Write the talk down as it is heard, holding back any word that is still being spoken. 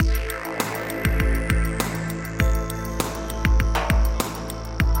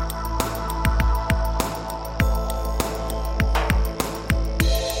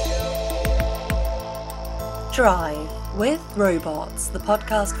Drive with Robots, the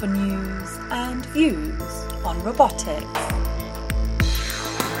podcast for news and views on robotics.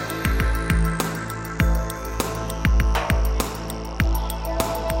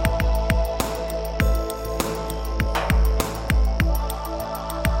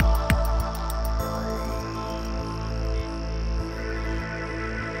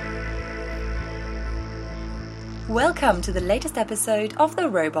 Welcome to the latest episode of the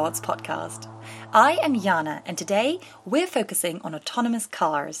Robots podcast. I am Jana, and today we're focusing on autonomous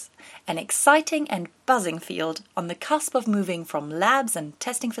cars, an exciting and buzzing field on the cusp of moving from labs and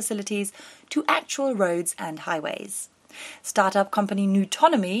testing facilities to actual roads and highways. Startup company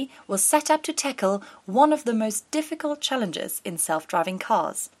nuTonomy was set up to tackle one of the most difficult challenges in self-driving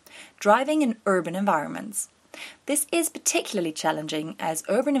cars, driving in urban environments. This is particularly challenging as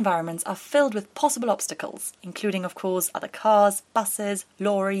urban environments are filled with possible obstacles, including, of course, other cars, buses,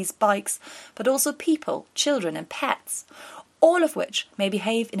 lorries, bikes, but also people, children and pets, all of which may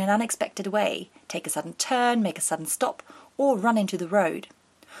behave in an unexpected way, take a sudden turn, make a sudden stop, or run into the road.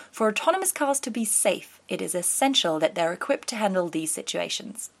 For autonomous cars to be safe, it is essential that they're equipped to handle these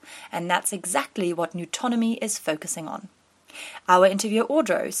situations. And that's exactly what nuTonomy is focusing on. Our interviewer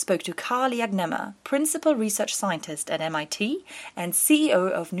Audro spoke to Carl Jagnemar, Principal Research Scientist at MIT and CEO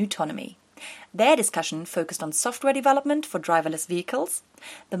of nuTonomy. Their discussion focused on software development for driverless vehicles,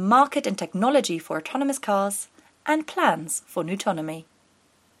 the market and technology for autonomous cars, and plans for nuTonomy.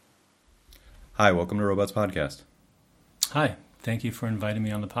 Hi, welcome to Robots Podcast. Hi, thank you for inviting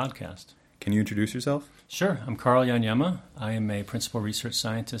me on the podcast. Can you introduce yourself? Sure, I'm Carl Jagnemar. I am a Principal Research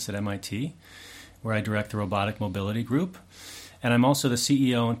Scientist at MIT, where I direct the Robotic Mobility Group. And I'm also the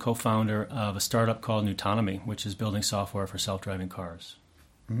CEO and co-founder of a startup called nuTonomy, which is building software for self-driving cars.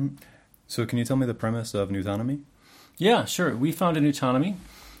 Mm-hmm. So can you tell me the premise of nuTonomy? Yeah, sure. We founded nuTonomy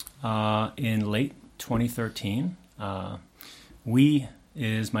in late 2013. We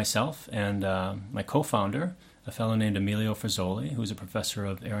is myself and my co-founder, a fellow named Emilio Frazzoli, who's a professor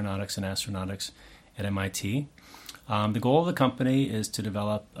of aeronautics and astronautics at MIT. The goal of the company is to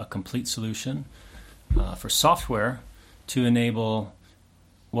develop a complete solution for software to enable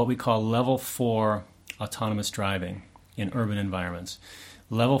what we call Level 4 autonomous driving in urban environments.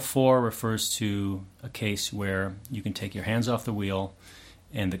 Level 4 refers to a case where you can take your hands off the wheel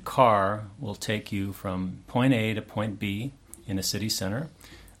and the car will take you from point A to point B in a city center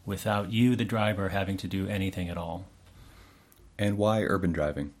without you, the driver, having to do anything at all. And why urban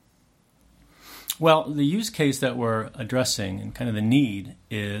driving? Well, the use case that we're addressing and kind of the need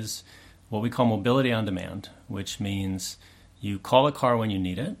is what we call mobility on demand, which means you call a car when you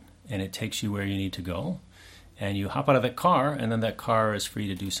need it, and it takes you where you need to go, and you hop out of that car, and then that car is free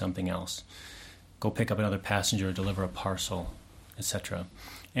to do something else. Go pick up another passenger, deliver a parcel, etc.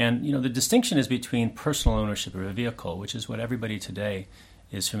 And, the distinction is between personal ownership of a vehicle, which is what everybody today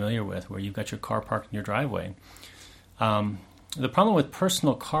is familiar with, where you've got your car parked in your driveway. The problem with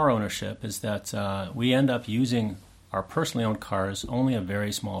personal car ownership is that we end up using our personally owned cars only a very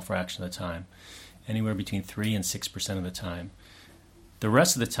small fraction of the time, anywhere between 3 and 6% of the time. The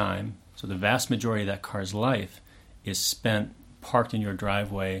rest of the time, so the vast majority of that car's life, is spent parked in your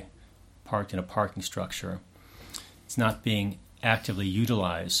driveway, parked in a parking structure. It's not being actively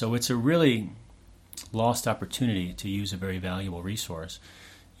utilized. So it's a really lost opportunity to use a very valuable resource.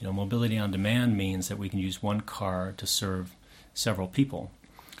 Mobility on demand means that we can use one car to serve several people.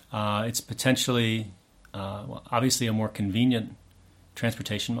 It's potentially, obviously, a more convenient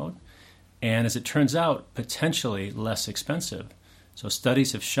transportation mode, and as it turns out, potentially less expensive. So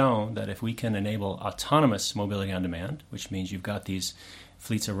studies have shown that if we can enable autonomous mobility on demand, which means you've got these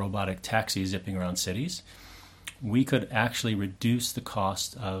fleets of robotic taxis zipping around cities, we could actually reduce the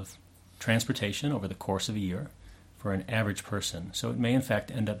cost of transportation over the course of a year for an average person. So it may in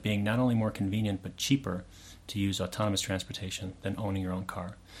fact end up being not only more convenient but cheaper to use autonomous transportation than owning your own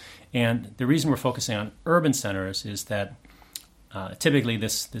car. And the reason we're focusing on urban centers is that typically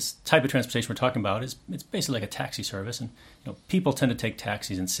this type of transportation we're talking about it's basically like a taxi service, and people tend to take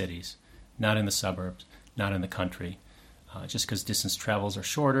taxis in cities, not in the suburbs, not in the country, just because distance travels are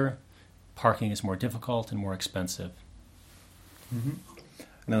shorter, parking is more difficult and more expensive. Mm-hmm.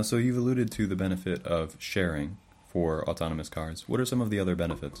 Now, so you've alluded to the benefit of sharing for autonomous cars. What are some of the other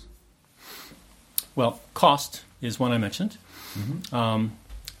benefits? Well, cost is one I mentioned. Mm-hmm.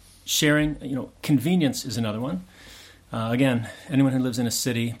 Sharing, convenience is another one. Again, anyone who lives in a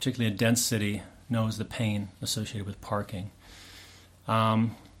city, particularly a dense city, knows the pain associated with parking.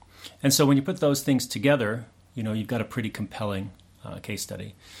 And so when you put those things together, you've got a pretty compelling case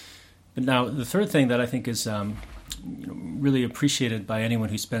study. But now the third thing that I think is really appreciated by anyone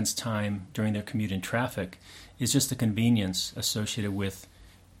who spends time during their commute in traffic is just the convenience associated with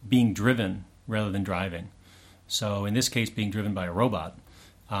being driven rather than driving. So in this case, being driven by a robot,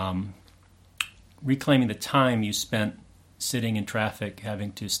 reclaiming the time you spent sitting in traffic,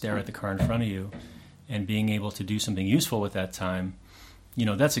 having to stare at the car in front of you, and being able to do something useful with that time,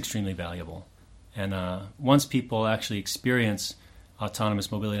 that's extremely valuable. And once people actually experience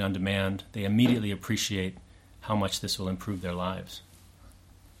autonomous mobility on demand, they immediately appreciate how much this will improve their lives.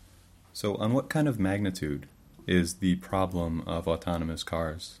 So on what kind of magnitude is the problem of autonomous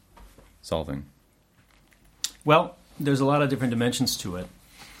cars solving? Well, there's a lot of different dimensions to it.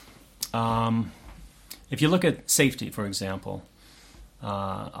 If you look at safety, for example,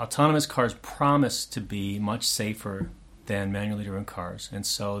 autonomous cars promise to be much safer than manually driven cars, and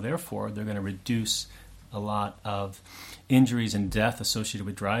so therefore they're going to reduce a lot of injuries and death associated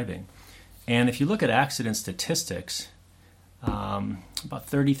with driving. And if you look at accident statistics, about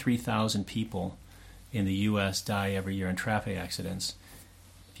 33,000 people in the U.S. die every year in traffic accidents.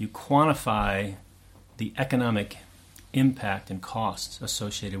 If you quantify the economic impact and costs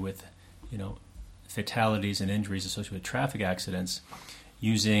associated with, fatalities and injuries associated with traffic accidents,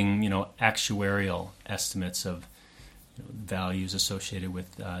 using, actuarial estimates of values associated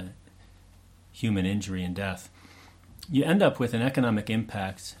with human injury and death, you end up with an economic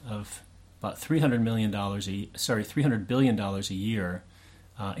impact of about $300 billion a year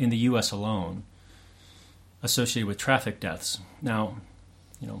in the U.S. alone, associated with traffic deaths. Now,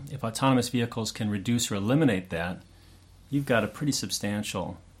 if autonomous vehicles can reduce or eliminate that, you've got a pretty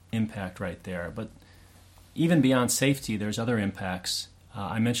substantial impact right there. But even beyond safety, there's other impacts.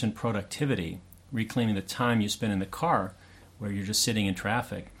 I mentioned productivity, reclaiming the time you spend in the car where you're just sitting in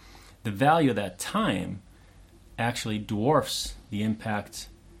traffic. The value of that time actually dwarfs the impact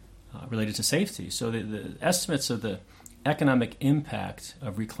related to safety. So the estimates of the economic impact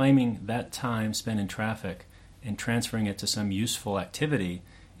of reclaiming that time spent in traffic and transferring it to some useful activity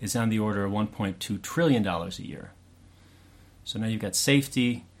is on the order of $1.2 trillion a year. So now you've got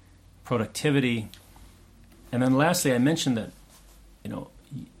safety, productivity, and then lastly, I mentioned that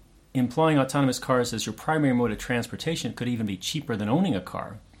employing autonomous cars as your primary mode of transportation could even be cheaper than owning a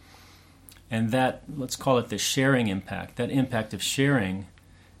car. And that, let's call it the sharing impact, that impact of sharing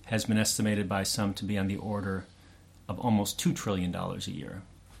has been estimated by some to be on the order of almost $2 trillion a year.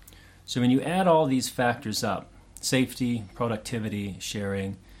 So when you add all these factors up, safety, productivity,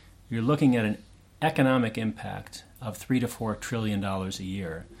 sharing, you're looking at an economic impact of $3 to $4 trillion a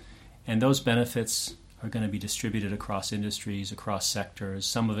year. And those benefits are going to be distributed across industries, across sectors.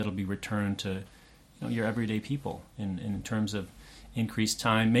 Some of it will be returned to your everyday people in terms of increased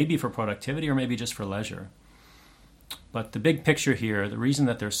time, maybe for productivity or maybe just for leisure. But the big picture here, the reason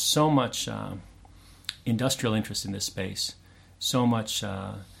that there's so much industrial interest in this space, so much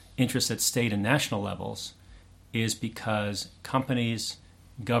interest at state and national levels, is because companies,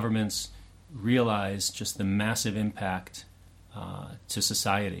 governments realize just the massive impact to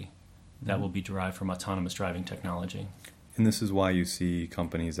society that will be derived from autonomous driving technology. And this is why you see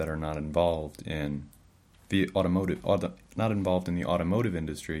companies that are not involved in the automotive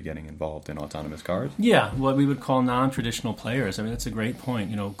industry getting involved in autonomous cars? Yeah, what we would call non-traditional players. I mean, that's a great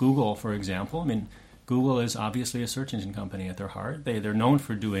point. Google, for example. Google is obviously a search engine company at their heart. They're known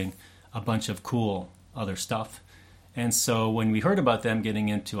for doing a bunch of cool other stuff. And so when we heard about them getting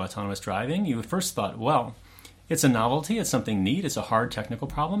into autonomous driving, you first thought, well, it's a novelty, it's something neat, it's a hard technical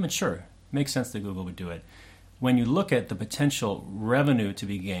problem, and sure, it makes sense that Google would do it. When you look at the potential revenue to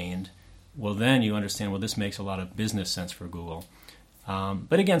be gained, well, then you understand, this makes a lot of business sense for Google.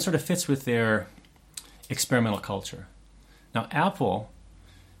 But again, sort of fits with their experimental culture. Now, Apple,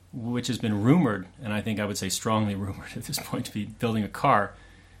 which has been rumored, and I think I would say strongly rumored at this point, to be building a car,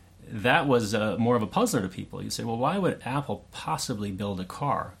 that was more of a puzzler to people. You say, well, why would Apple possibly build a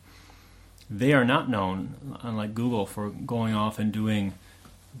car? They are not known, unlike Google, for going off and doing,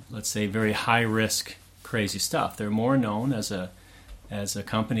 let's say, very high-risk, crazy stuff. They're more known as a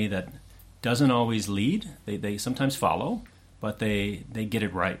company that doesn't always lead. They sometimes follow, but they get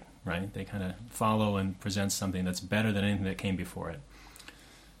it right? They kind of follow and present something that's better than anything that came before it.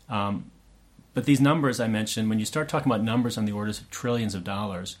 But these numbers I mentioned, when you start talking about numbers on the orders of trillions of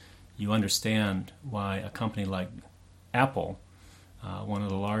dollars, you understand why a company like Apple, one of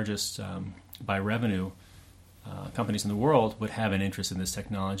the largest by revenue companies in the world, would have an interest in this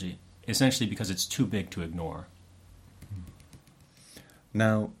technology, essentially because it's too big to ignore.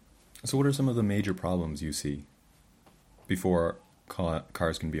 Now, so what are some of the major problems you see before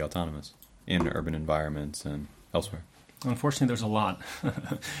cars can be autonomous in urban environments and elsewhere? Unfortunately, there's a lot.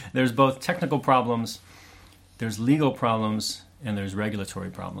 There's both technical problems, there's legal problems and there's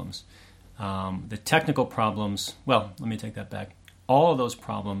regulatory problems. The technical problems, well, let me take that back. All of those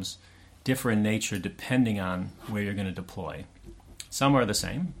problems differ in nature depending on where you're going to deploy. Some are the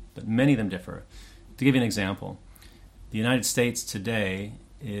same, but many of them differ. To give you an example, the United States today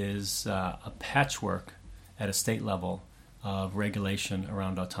is a patchwork at a state level of regulation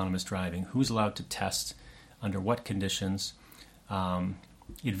around autonomous driving. Who's allowed to test, under what conditions?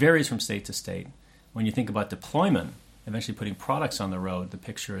 It varies from state to state. When you think about deployment, eventually putting products on the road, the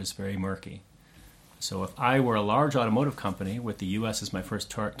picture is very murky. So if I were a large automotive company with the U.S. as my first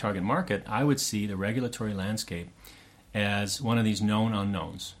target market, I would see the regulatory landscape as one of these known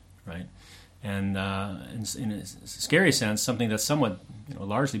unknowns, right? And in a scary sense, something that's somewhat,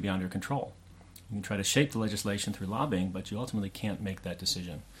 largely beyond your control. You can try to shape the legislation through lobbying, but you ultimately can't make that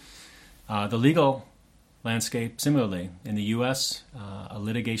decision. The legal landscape, similarly, in the U.S., a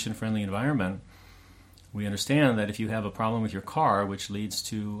litigation-friendly environment, we understand that if you have a problem with your car, which leads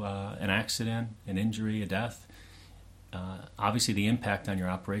to an accident, an injury, a death, obviously the impact on your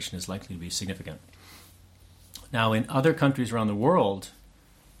operation is likely to be significant. Now, in other countries around the world,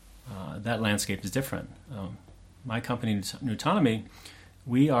 that landscape is different. My company, Nutonomy,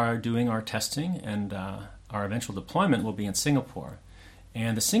 we are doing our testing, and our eventual deployment will be in Singapore.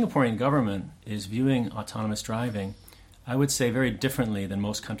 And the Singaporean government is viewing autonomous driving, I would say, very differently than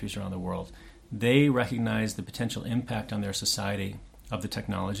most countries around the world. They recognize the potential impact on their society of the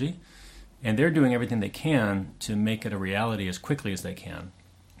technology, and they're doing everything they can to make it a reality as quickly as they can.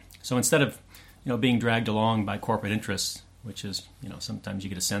 So instead of being dragged along by corporate interests, which is sometimes you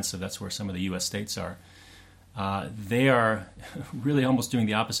get a sense of that's where some of the U.S. states are, they are really almost doing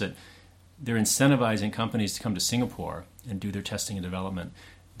the opposite. They're incentivizing companies to come to Singapore and do their testing and development.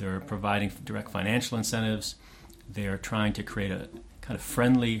 They're providing direct financial incentives. They're trying to create a kind of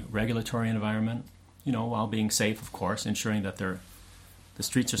friendly regulatory environment, while being safe, of course, ensuring that the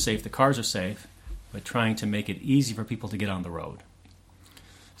streets are safe, the cars are safe, but trying to make it easy for people to get on the road.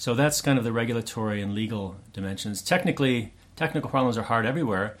 So that's kind of the regulatory and legal dimensions. Technical problems are hard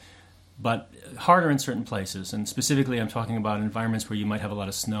everywhere, but harder in certain places. And specifically, I'm talking about environments where you might have a lot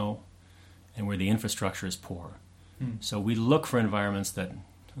of snow and where the infrastructure is poor. So we look for environments that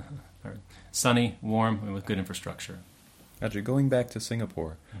are sunny, warm, and with good infrastructure. Gotcha. Going back to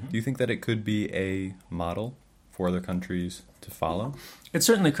Singapore, do you think that it could be a model for other countries to follow? It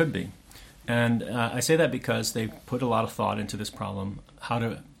certainly could be. And I say that because they put a lot of thought into this problem, how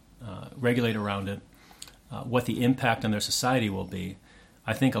to regulate around it, what the impact on their society will be.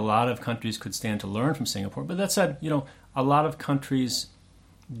 I think a lot of countries could stand to learn from Singapore. But that said, a lot of countries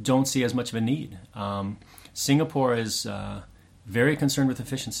don't see as much of a need. Singapore is very concerned with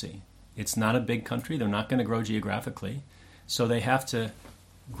efficiency. It's not a big country. They're not going to grow geographically. So they have to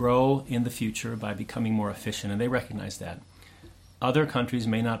grow in the future by becoming more efficient, and they recognize that. Other countries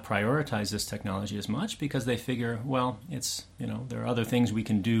may not prioritize this technology as much because they figure, well, it's, there are other things we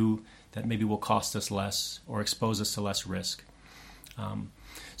can do that maybe will cost us less or expose us to less risk.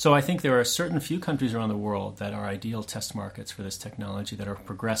 So I think there are certain few countries around the world that are ideal test markets for this technology, that are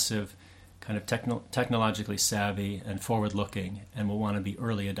progressive, kind of technologically savvy and forward-looking, and will want to be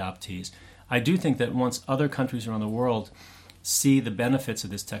early adoptees. I do think that once other countries around the world see the benefits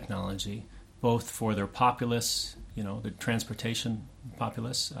of this technology, both for their populace, the transportation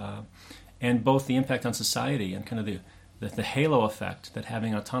populace, and both the impact on society and kind of the halo effect that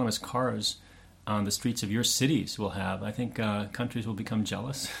having autonomous cars on the streets of your cities will have, I think countries will become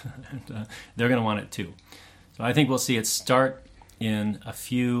jealous, and they're going to want it too. So I think we'll see it start in a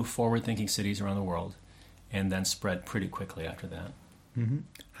few forward-thinking cities around the world and then spread pretty quickly after that. Mm-hmm.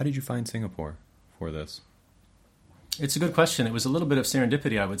 How did you find Singapore for this? It's a good question. It was a little bit of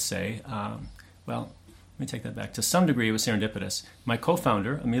serendipity, I would say. Well, let me take that back. To some degree, it was serendipitous. My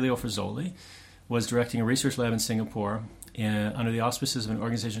co-founder, Emilio Frizzoli, was directing a research lab in Singapore under the auspices of an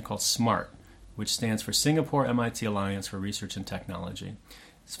organization called SMART, which stands for Singapore MIT Alliance for Research and Technology.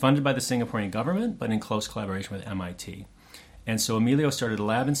 It's funded by the Singaporean government, but in close collaboration with MIT. And so Emilio started a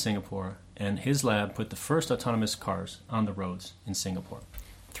lab in Singapore, and his lab put the first autonomous cars on the roads in Singapore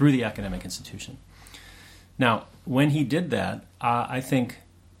through the academic institution. Now, when he did that, I think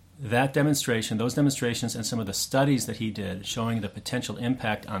that demonstration, those demonstrations, and some of the studies that he did showing the potential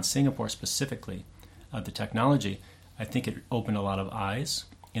impact on Singapore specifically of the technology, I think it opened a lot of eyes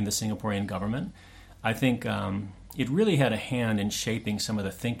in the Singaporean government. I think it really had a hand in shaping some of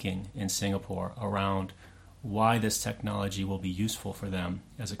the thinking in Singapore around why this technology will be useful for them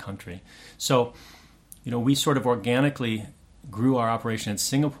as a country. So, we sort of organically grew our operation in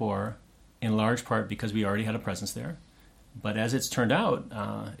Singapore in large part because we already had a presence there. But as it's turned out,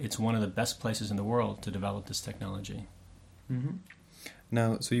 it's one of the best places in the world to develop this technology. Mm-hmm.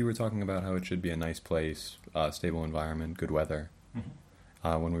 Now, so you were talking about how it should be a nice place, stable environment, good weather,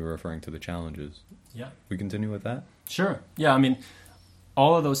 when we were referring to the challenges. Yeah. We continue with that? Sure. Yeah, I mean,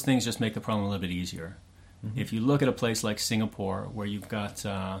 all of those things just make the problem a little bit easier. Mm-hmm. If you look at a place like Singapore, where you've got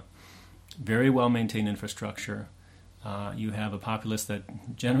very well-maintained infrastructure, you have a populace that,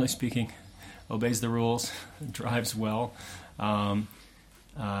 generally speaking, obeys the rules, drives well.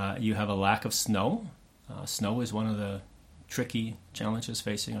 You have a lack of snow. Snow is one of the tricky challenges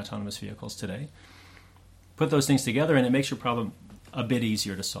facing autonomous vehicles today. Put those things together and it makes your problem a bit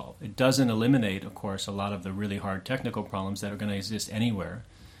easier to solve. It doesn't eliminate, of course, a lot of the really hard technical problems that are going to exist anywhere.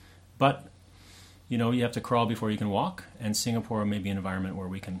 But, you know, you have to crawl before you can walk, and Singapore may be an environment where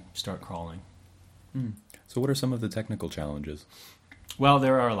we can start crawling. So what are some of the technical challenges? Well,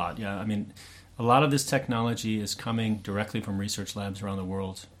 there are a lot, yeah. I mean, a lot of this technology is coming directly from research labs around the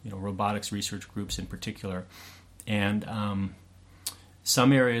world, you know, robotics research groups in particular. And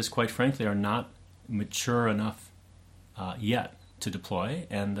some areas, quite frankly, are not mature enough yet to deploy,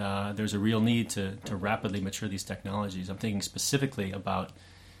 and there's a real need to rapidly mature these technologies. I'm thinking specifically about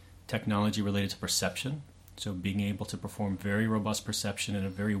technology related to perception, so being able to perform very robust perception in a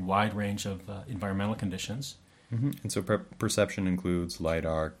very wide range of environmental conditions. Mm-hmm. And so perception includes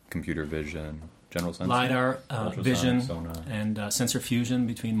LiDAR, computer vision, general sensing? LiDAR, vision, sonar. and sensor fusion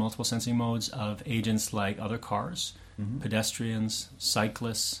between multiple sensing modes of agents like other cars, pedestrians,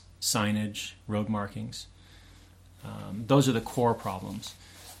 cyclists, signage, road markings. Those are the core problems.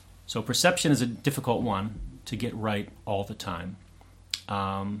 So perception is a difficult one to get right all the time.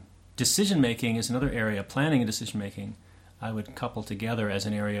 Decision-making is another area. Planning and decision-making I would couple together as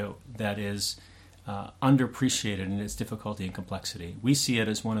an area that is underappreciated in its difficulty and complexity. We see it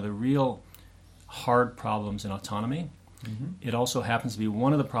as one of the real hard problems in autonomy. It also happens to be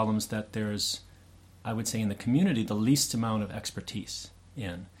one of the problems that there's, I would say, in the community, the least amount of expertise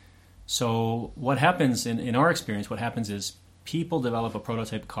in. So what happens, in our experience, what happens is people develop a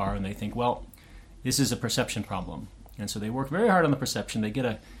prototype car and they think, well, this is a perception problem. And so they work very hard on the perception. They get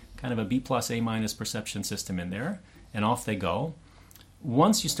a kind of a B+, A- perception system in there, and off they go.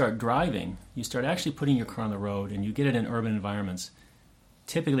 Once you start driving, you start actually putting your car on the road and you get it in urban environments.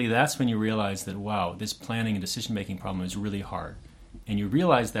 Typically, that's when you realize that, wow, this planning and decision-making problem is really hard. And you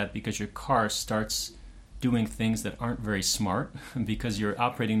realize that because your car starts doing things that aren't very smart, because you're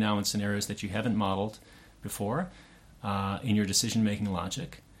operating now in scenarios that you haven't modeled before in your decision-making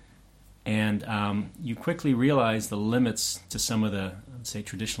logic. And you quickly realize the limits to some of the, say,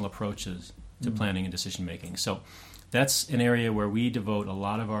 traditional approaches to planning and decision-making. So that's an area where we devote a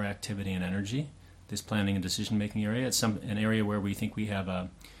lot of our activity and energy, this planning and decision-making area. It's an area where we think we have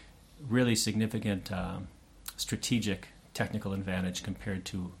a really significant strategic technical advantage compared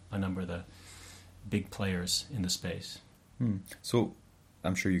to a number of the big players in the space. So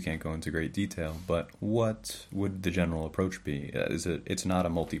I'm sure you can't go into great detail, but what would the general approach be? It's not a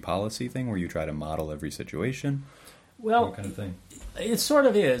multi-policy thing where you try to model every situation? Well, what kind of thing? It sort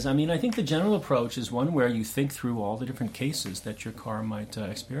of is. I mean, I think the general approach is one where you think through all the different cases that your car might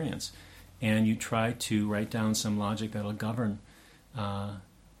experience, and you try to write down some logic that'll govern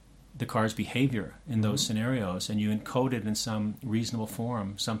the car's behavior in those scenarios, and you encode it in some reasonable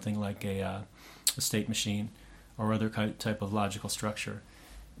form, something like a state machine or other type of logical structure.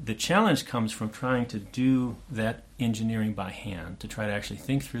 The challenge comes from trying to do that engineering by hand, to try to actually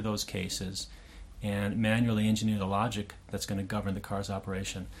think through those cases and manually engineer the logic that's going to govern the car's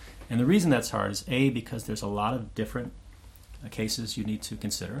operation. And the reason that's hard is, A, because there's a lot of different cases you need to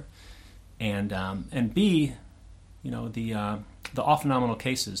consider, and B, you know, the off-nominal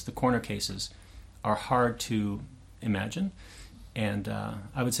cases, the corner cases, are hard to imagine, and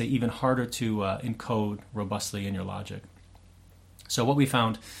I would say even harder to encode robustly in your logic. So what we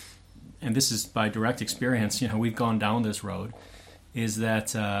found, and this is by direct experience, you know, we've gone down this road, is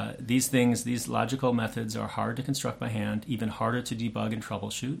that these logical methods are hard to construct by hand, even harder to debug and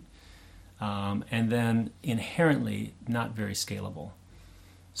troubleshoot, and then inherently not very scalable.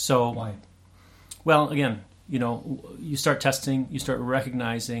 So, why? Well, again, you know, you start testing, you start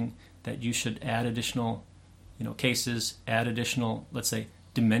recognizing that you should add additional, you know, cases, add additional, let's say,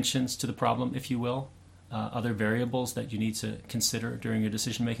 dimensions to the problem, if you will, other variables that you need to consider during your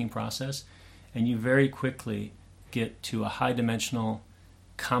decision-making process, and you very quickly get to a high-dimensional,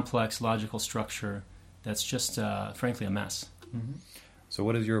 complex logical structure that's just, frankly, a mess. So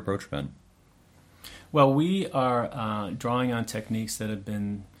what has your approach been? Well, we are drawing on techniques that have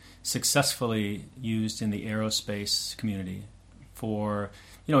been successfully used in the aerospace community for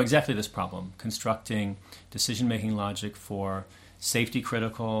exactly this problem, constructing decision-making logic for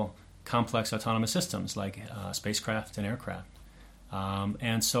safety-critical, complex autonomous systems like spacecraft and aircraft.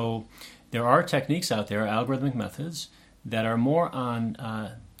 And so there are techniques out there, algorithmic methods, that are more on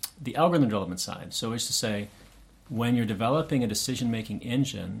the algorithm development side. So it's to say, when you're developing a decision-making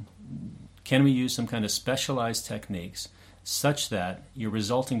engine, can we use some kind of specialized techniques such that your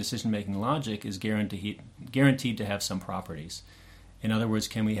resulting decision-making logic is guaranteed to have some properties? In other words,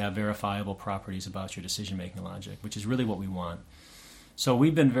 can we have verifiable properties about your decision-making logic, which is really what we want. So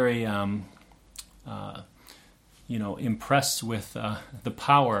we've been very impressed with the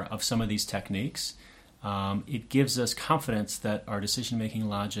power of some of these techniques. It gives us confidence that our decision-making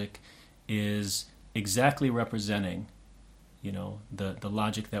logic is exactly representing, the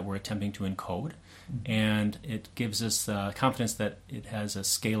logic that we're attempting to encode, and it gives us confidence that it has a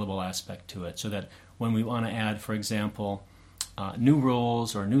scalable aspect to it, so that when we want to add, for example, new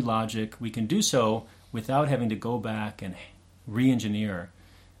rules or new logic, we can do so without having to go back and re-engineer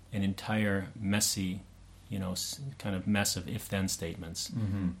an entire messy, kind of mess of if-then statements.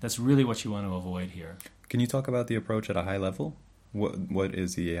 Mm-hmm. That's really what you want to avoid here. Can you talk about the approach at a high level? What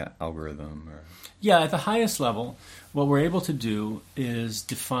is the algorithm? Yeah, at the highest level, what we're able to do is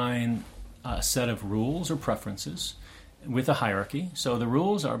define a set of rules or preferences with a hierarchy. So the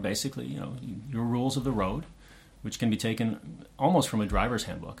rules are basically, your rules of the road, which can be taken almost from a driver's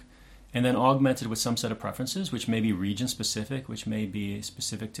handbook, and then augmented with some set of preferences, which may be region-specific, which may be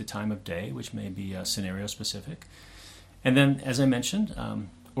specific to time of day, which may be scenario-specific. And then, as I mentioned,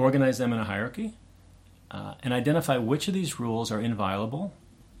 organize them in a hierarchy and identify which of these rules are inviolable,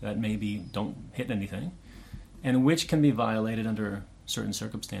 that maybe don't hit anything, and which can be violated under certain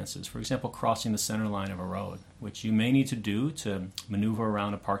circumstances. For example, crossing the center line of a road, which you may need to do to maneuver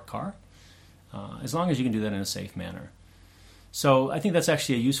around a parked car, as long as you can do that in a safe manner. So I think that's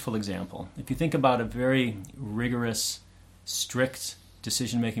actually a useful example. If you think about a very rigorous, strict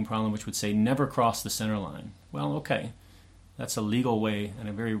decision-making problem which would say never cross the center line, well, okay, that's a legal way and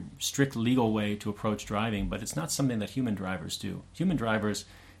a very strict legal way to approach driving, but it's not something that human drivers do. Human drivers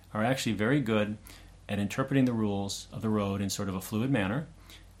are actually very good at interpreting the rules of the road in sort of a fluid manner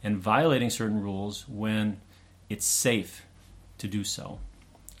and violating certain rules when it's safe to do so.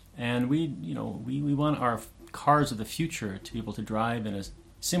 And we want our cars of the future to be able to drive in a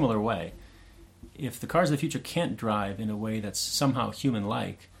similar way. If the cars of the future can't drive in a way that's somehow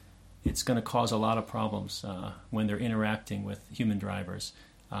human-like, it's going to cause a lot of problems when they're interacting with human drivers.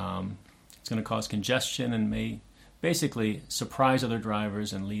 It's going to cause congestion and may basically surprise other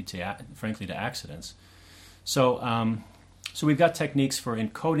drivers and lead to, frankly, to accidents. So we've got techniques for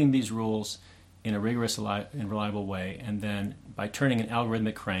encoding these rules in a rigorous and reliable way, and then by turning an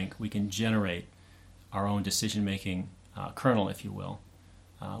algorithmic crank, we can generate our own decision-making kernel, if you will,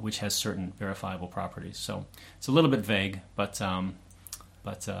 which has certain verifiable properties. So it's a little bit vague, but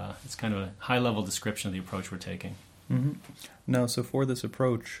it's kind of a high-level description of the approach we're taking. Mm-hmm. Now, so for this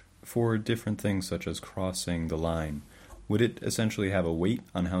approach, for different things such as crossing the line, would it essentially have a weight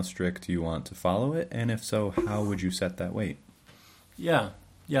on how strict you want to follow it? And if so, how would you set that weight? Yeah,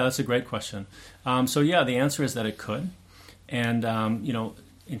 that's a great question. The answer is that it could. And,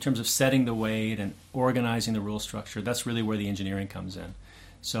 in terms of setting the weight and organizing the rule structure, that's really where the engineering comes in.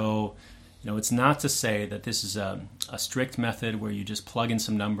 So, it's not to say that this is a strict method where you just plug in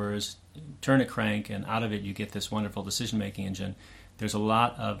some numbers, turn a crank, and out of it you get this wonderful decision-making engine. There's a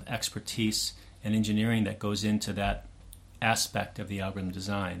lot of expertise and engineering that goes into that aspect of the algorithm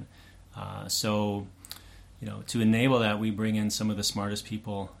design. To enable that, we bring in some of the smartest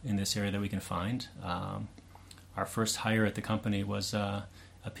people in this area that we can find. Our first hire at the company was a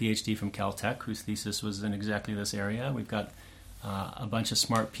PhD from Caltech, whose thesis was in exactly this area. We've got a bunch of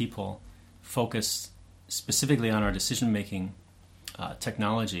smart people focused specifically on our decision-making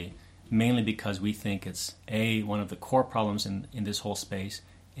technology, mainly because we think it's A, one of the core problems in this whole space,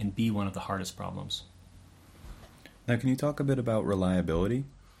 and B, one of the hardest problems. Now, can you talk a bit about reliability?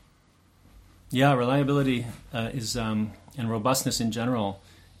 Yeah, reliability and robustness in general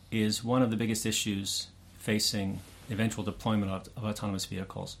is one of the biggest issues facing eventual deployment of autonomous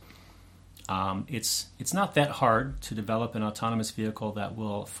vehicles. It's not that hard to develop an autonomous vehicle that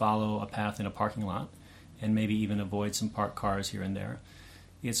will follow a path in a parking lot and maybe even avoid some parked cars here and there.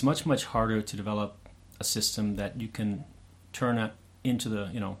 It's much, much harder to develop a system that you can turn into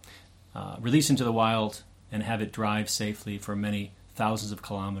the, release into the wild and have it drive safely for many thousands of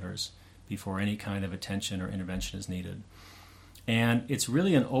kilometers before any kind of attention or intervention is needed. And it's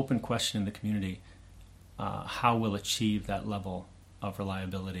really an open question in the community how we'll achieve that level of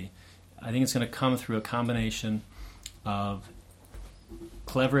reliability. I think it's going to come through a combination of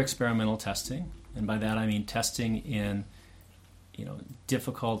clever experimental testing, and by that I mean testing in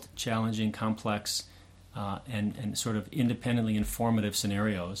difficult, challenging, complex, and sort of independently informative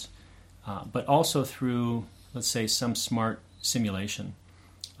scenarios, but also through, let's say, some smart simulation.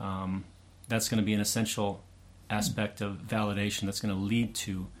 That's going to be an essential aspect of validation that's going to lead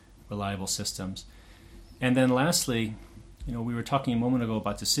to reliable systems. And then lastly, we were talking a moment ago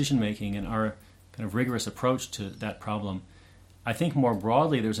about decision making and our kind of rigorous approach to that problem. I think more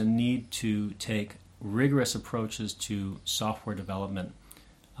broadly there's a need to take rigorous approaches to software development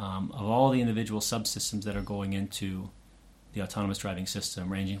of all the individual subsystems that are going into the autonomous driving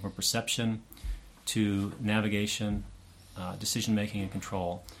system, ranging from perception to navigation, decision making and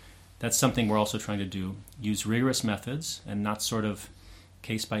control. That's something we're also trying to do. Use rigorous methods and not sort of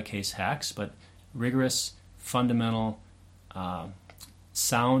case-by-case hacks, but rigorous, fundamental,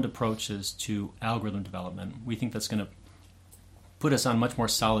 sound approaches to algorithm development. We think that's going to put us on much more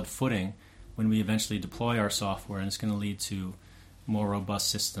solid footing when we eventually deploy our software, and it's going to lead to more robust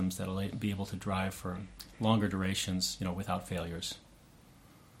systems that will be able to drive for longer durations, without failures.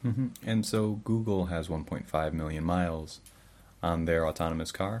 Mm-hmm. And so Google has 1.5 million miles on their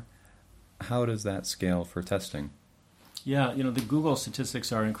autonomous car. How does that scale for testing? Yeah, the Google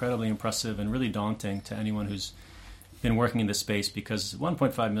statistics are incredibly impressive and really daunting to anyone who's been working in this space, because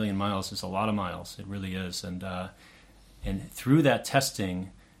 1.5 million miles is a lot of miles. It really is. And through that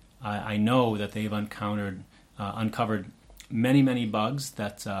testing, I know that they've uncovered many, many bugs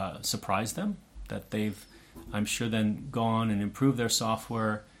that surprised them, that they've, I'm sure, then gone and improved their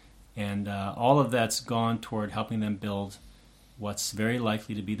software, and all of that's gone toward helping them build what's very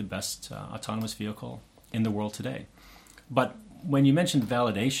likely to be the best autonomous vehicle in the world today. But when you mentioned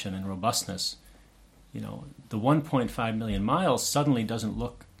validation and robustness, the 1.5 million miles suddenly doesn't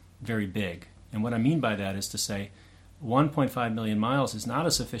look very big. And what I mean by that is to say 1.5 million miles is not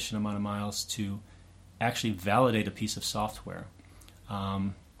a sufficient amount of miles to actually validate a piece of software.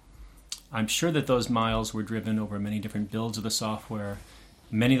 I'm sure that those miles were driven over many different builds of the software.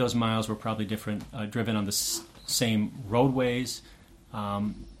 Many of those miles were probably driven on the same roadways.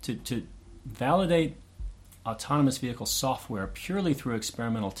 To validate autonomous vehicle software purely through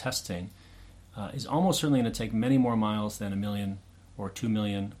experimental testing is almost certainly going to take many more miles than 1 million or 2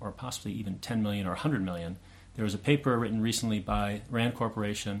 million or possibly even 10 million or 100 million. There was a paper written recently by Rand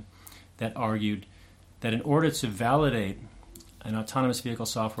Corporation that argued that in order to validate an autonomous vehicle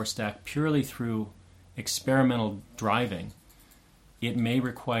software stack purely through experimental driving, it may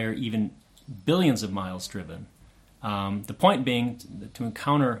require even billions of miles driven. The point being to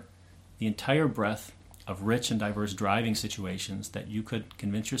encounter the entire breadth of rich and diverse driving situations that you could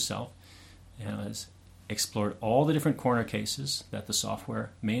convince yourself has explored all the different corner cases that the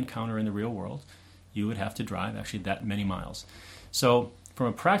software may encounter in the real world, you would have to drive actually that many miles. So from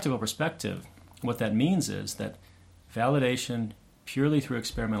a practical perspective, what that means is that validation purely through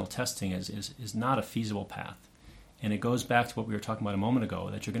experimental testing is not a feasible path. And it goes back to what we were talking about a moment ago,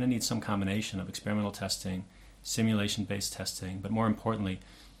 that you're going to need some combination of experimental testing, simulation-based testing, but more importantly,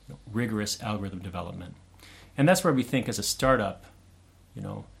 rigorous algorithm development. And that's where we think as a startup,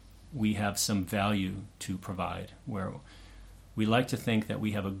 we have some value to provide, where we like to think that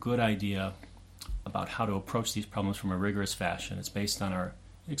we have a good idea about how to approach these problems from a rigorous fashion. It's based on our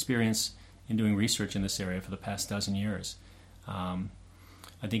experience in doing research in this area for the past dozen years.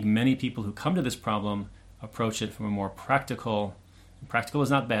 I think many people who come to this problem approach it from a more practical is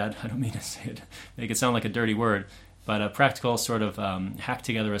not bad, I don't mean to say it, make it sound like a dirty word, but a practical sort of hack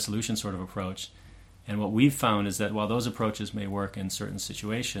together a solution sort of approach. And what we've found is that while those approaches may work in certain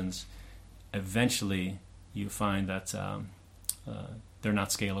situations, eventually you find that they're not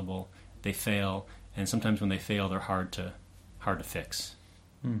scalable, they fail, and sometimes when they fail, they're hard to fix.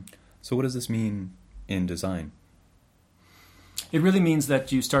 So what does this mean in design? It really means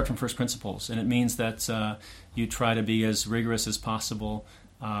that you start from first principles, and it means that you try to be as rigorous as possible.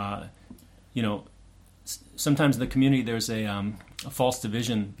 Sometimes in the community there's a false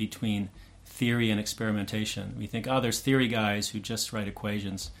division between theory and experimentation. We think, there's theory guys who just write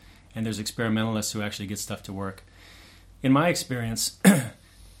equations, and there's experimentalists who actually get stuff to work. In my experience,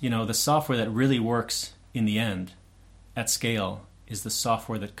 the software that really works in the end at scale is the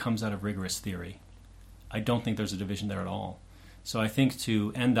software that comes out of rigorous theory. I don't think there's a division there at all. So I think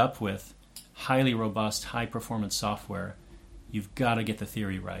to end up with highly robust, high-performance software, you've got to get the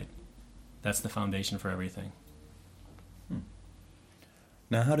theory right. That's the foundation for everything.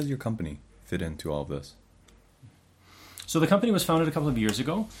 Now, how does your company fit into all of this? So the company was founded a couple of years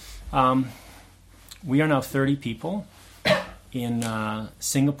ago. We are now 30 people. in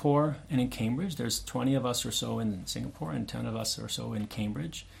Singapore and in Cambridge. There's 20 of us or so in Singapore and 10 of us or so in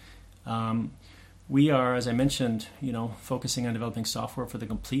Cambridge. We are, as I mentioned, focusing on developing software for the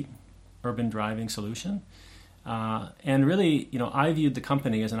complete urban driving solution. And really, I viewed the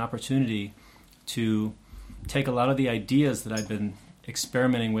company as an opportunity to take a lot of the ideas that I've been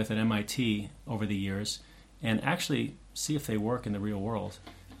experimenting with at MIT over the years and actually see if they work in the real world.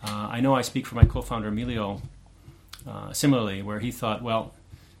 I know I speak for my co-founder Emilio similarly, where he thought, well,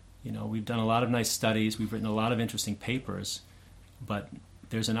 we've done a lot of nice studies, we've written a lot of interesting papers, but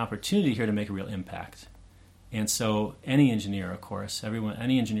there's an opportunity here to make a real impact. And so any engineer, of course,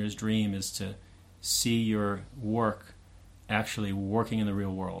 any engineer's dream is to see your work actually working in the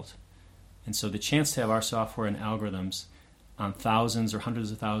real world. And so the chance to have our software and algorithms on thousands or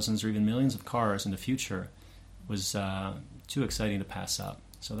hundreds of thousands or even millions of cars in the future was too exciting to pass up.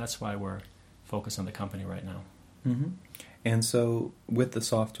 So that's why we're focused on the company right now. Mm-hmm. And so with the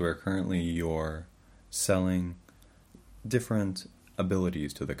software, currently you're selling different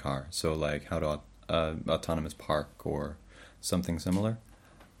abilities to the car. So like how to autonomous park or something similar.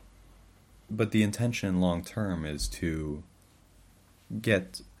 But the intention long term is to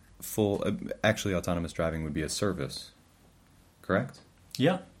get full, actually autonomous driving would be a service, correct?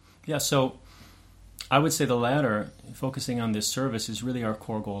 Yeah. So I would say the latter, focusing on this service, is really our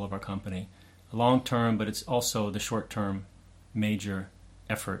core goal of our company. Long term, but it's also the short term major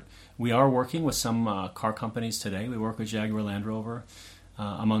effort. We are working with some car companies today. We work with Jaguar Land Rover,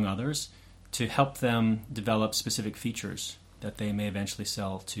 among others, to help them develop specific features that they may eventually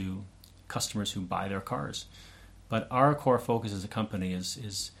sell to customers who buy their cars. But our core focus as a company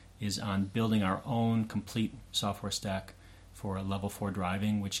is on building our own complete software stack for a level 4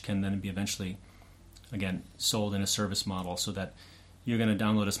 driving, which can then be eventually, again, sold in a service model so that you're going to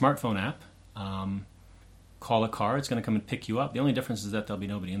download a smartphone app, call a car, it's going to come and pick you up. The only difference is that there'll be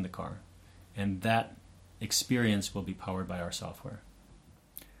nobody in the car. And that experience will be powered by our software.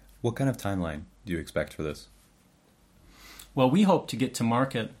 What kind of timeline do you expect for this? Well, we hope to get to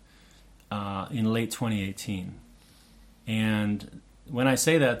market in late 2018. And when I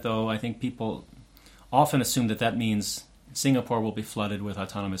say that, though, I think people often assume that means Singapore will be flooded with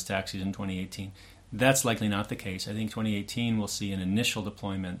autonomous taxis in 2018. That's likely not the case. I think 2018 will see an initial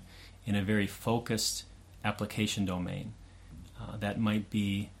deployment in a very focused application domain. That might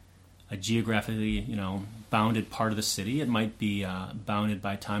be a geographically, bounded part of the city. It might be bounded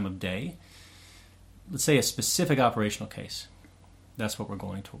by time of day. Let's say a specific operational case. That's what we're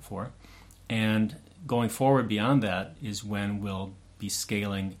going for. And going forward beyond that is when we'll be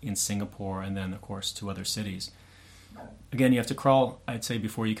scaling in Singapore and then, of course, to other cities. Again, you have to crawl, I'd say,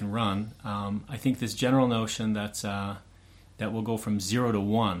 before you can run. I think this general notion that will go from 0 to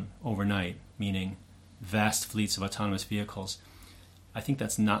 1 overnight, meaning vast fleets of autonomous vehicles, I think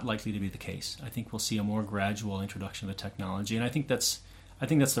that's not likely to be the case. I think we'll see a more gradual introduction of the technology, and I think that's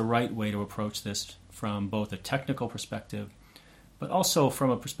the right way to approach this from both a technical perspective, but also from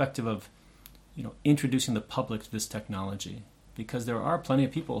a perspective of introducing the public to this technology, because there are plenty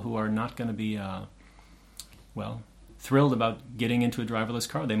of people who are not going to be thrilled about getting into a driverless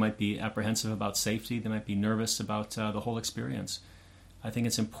car. They might be apprehensive about safety. They might be nervous about the whole experience. I think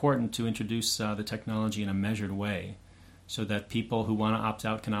it's important to introduce the technology in a measured way so that people who want to opt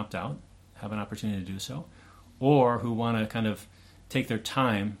out can opt out, have an opportunity to do so, or who want to kind of take their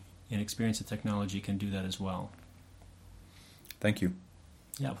time and experience the technology can do that as well. Thank you.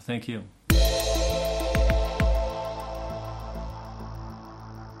 Yeah, well, thank you.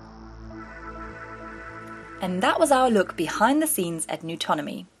 And that was our look behind the scenes at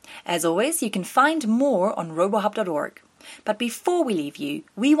Nutonomy. As always, you can find more on robohub.org. But before we leave you,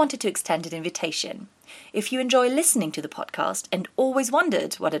 we wanted to extend an invitation. If you enjoy listening to the podcast and always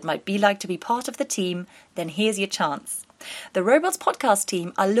wondered what it might be like to be part of the team, then here's your chance. The Robots podcast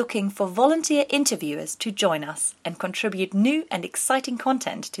team are looking for volunteer interviewers to join us and contribute new and exciting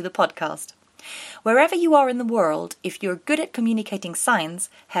content to the podcast. Wherever you are in the world, if you're good at communicating science,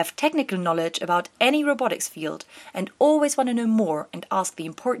 have technical knowledge about any robotics field, and always want to know more and ask the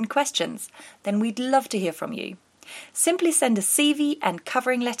important questions, then we'd love to hear from you. Simply send a CV and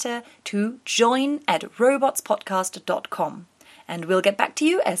covering letter to join@robotspodcast.com, and we'll get back to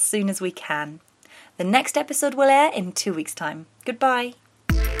you as soon as we can. The next episode will air in 2 weeks' time. Goodbye.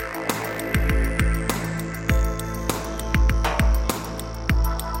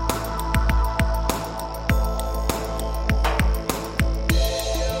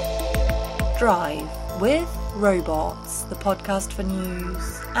 Drive with Robots, the podcast for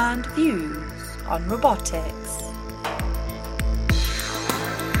news and views on robotics.